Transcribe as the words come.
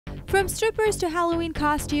From strippers to Halloween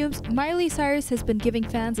costumes, Miley Cyrus has been giving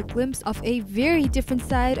fans a glimpse of a very different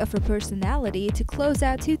side of her personality to close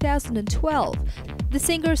out 2012. The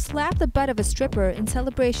singer slapped the butt of a stripper in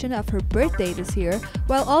celebration of her birthday this year,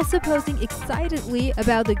 while also posing excitedly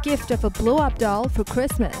about the gift of a blow-up doll for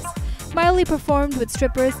Christmas. Miley performed with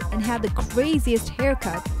strippers and had the craziest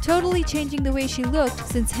haircut, totally changing the way she looked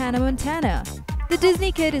since Hannah Montana. The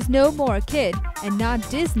Disney kid is no more a kid, and not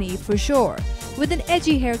Disney for sure. With an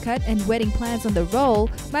edgy haircut and wedding plans on the roll,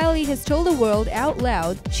 Miley has told the world out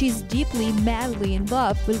loud she's deeply, madly in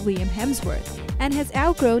love with Liam Hemsworth and has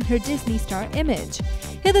outgrown her Disney star image.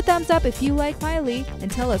 Hit the thumbs up if you like Miley and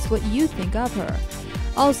tell us what you think of her.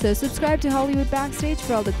 Also, subscribe to Hollywood Backstage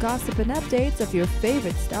for all the gossip and updates of your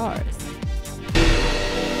favorite stars.